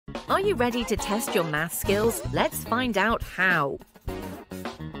Are you ready to test your math skills? Let's find out how.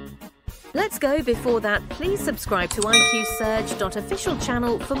 Let's go. Before that, please subscribe to IQSurge.official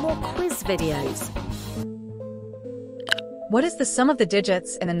channel for more quiz videos. What is the sum of the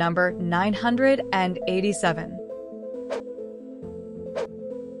digits in the number 987?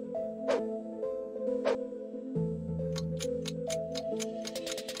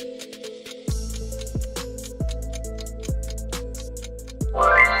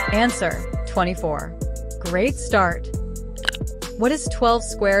 Answer: 24. Great start. What is 12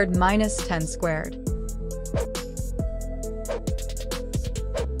 squared minus 10 squared?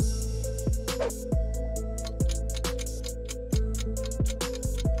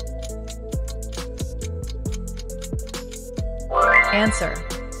 Answer: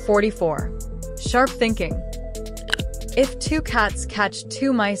 44. Sharp thinking. If 2 cats catch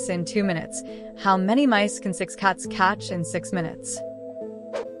 2 mice in 2 minutes, how many mice can 6 cats catch in 6 minutes?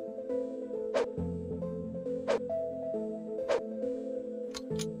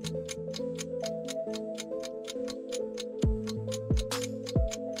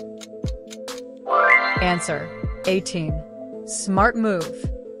 Answer: 18. Smart move.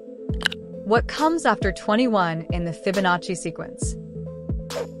 What comes after 21 in the Fibonacci sequence?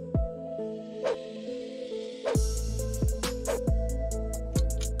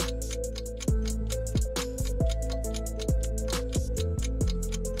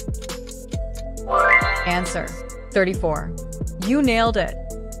 Answer: 34. You nailed it.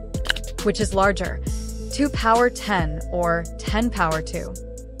 Which is larger, 2 power 10 or 10 power 2?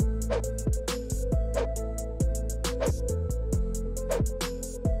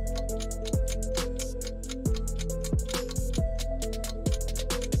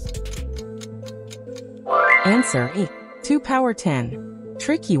 Answer: 8. 2 power 10.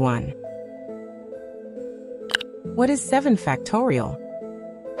 Tricky one. What is 7 factorial?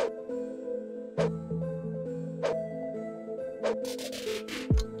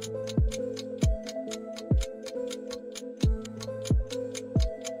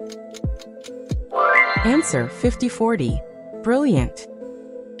 Answer: 50/40. Brilliant.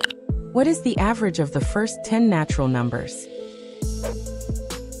 What is the average of the first 10 natural numbers?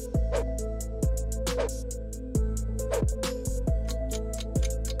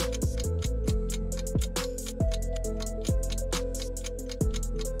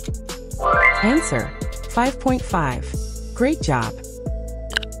 Answer: 5.5. Great job.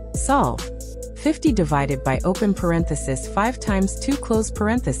 Solve. 50 divided by open parenthesis 5 times 2 close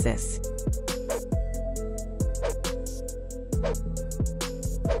parenthesis.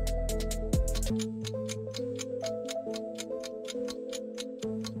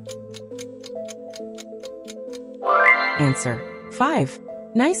 Answer: 5.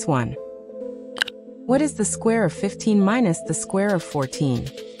 Nice one. What is the square of 15 minus the square of 14?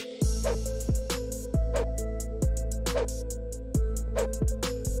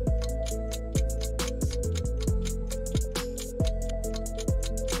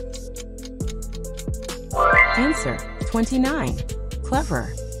 Answer: 29.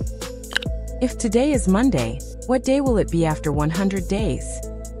 Clever. If today is Monday, what day will it be after 100 days?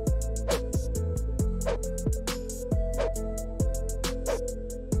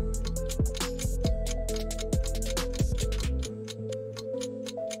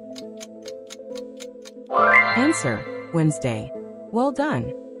 Answer: Wednesday. Well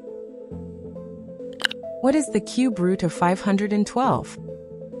done. What is the cube root of 512?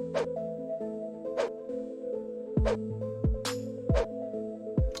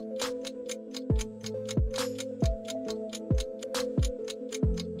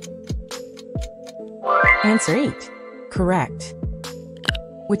 Answer: 8. Correct.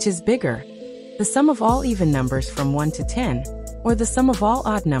 Which is bigger, the sum of all even numbers from 1 to 10, or the sum of all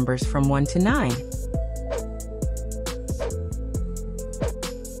odd numbers from 1 to 9?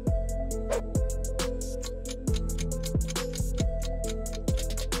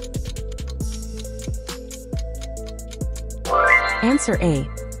 Answer: A.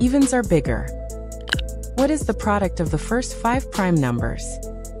 Evens are bigger. What is the product of the first 5 prime numbers?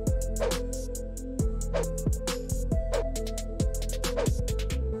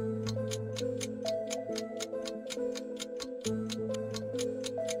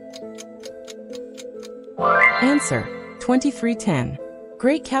 Answer: 2310.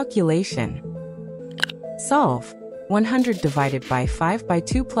 Great calculation. Solve. 100 divided by 5 by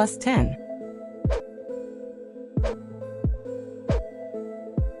 2 plus 10.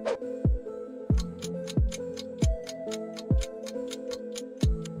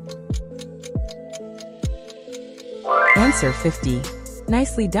 Answer: 50.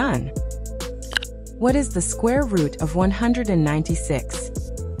 Nicely done. What is the square root of 196?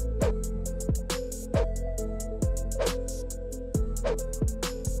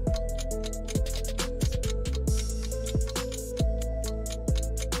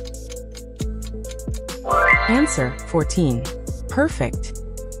 Answer, 14. Perfect.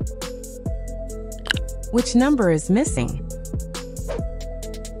 Which number is missing?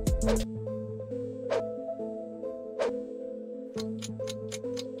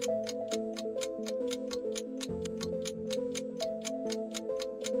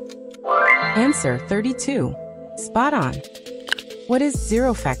 Answer, 32. Spot on. What is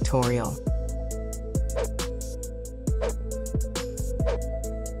 0 factorial?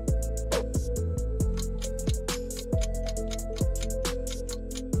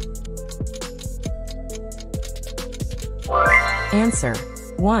 Answer,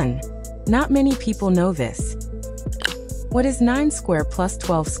 1. Not many people know this. What is 9 square plus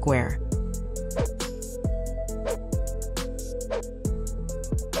 12 square?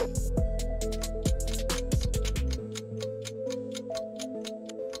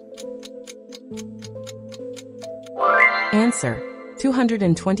 Answer,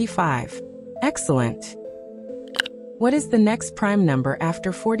 225. Excellent. What is the next prime number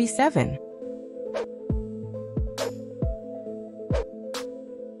after 47?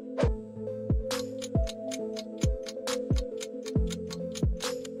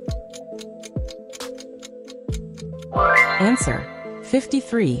 Answer,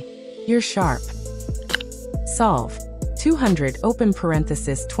 53. You're sharp. Solve. 200 open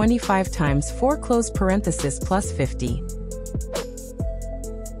parenthesis 25 times 4 close parenthesis plus 50.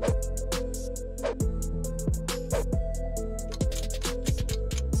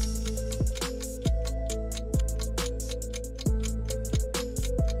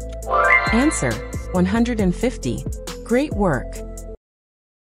 Answer, 150. Great work.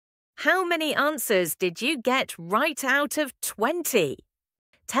 How many answers did you get right out of 20?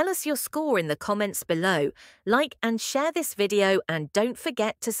 Tell us your score in the comments below. Like and share this video and don't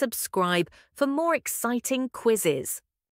forget to subscribe for more exciting quizzes.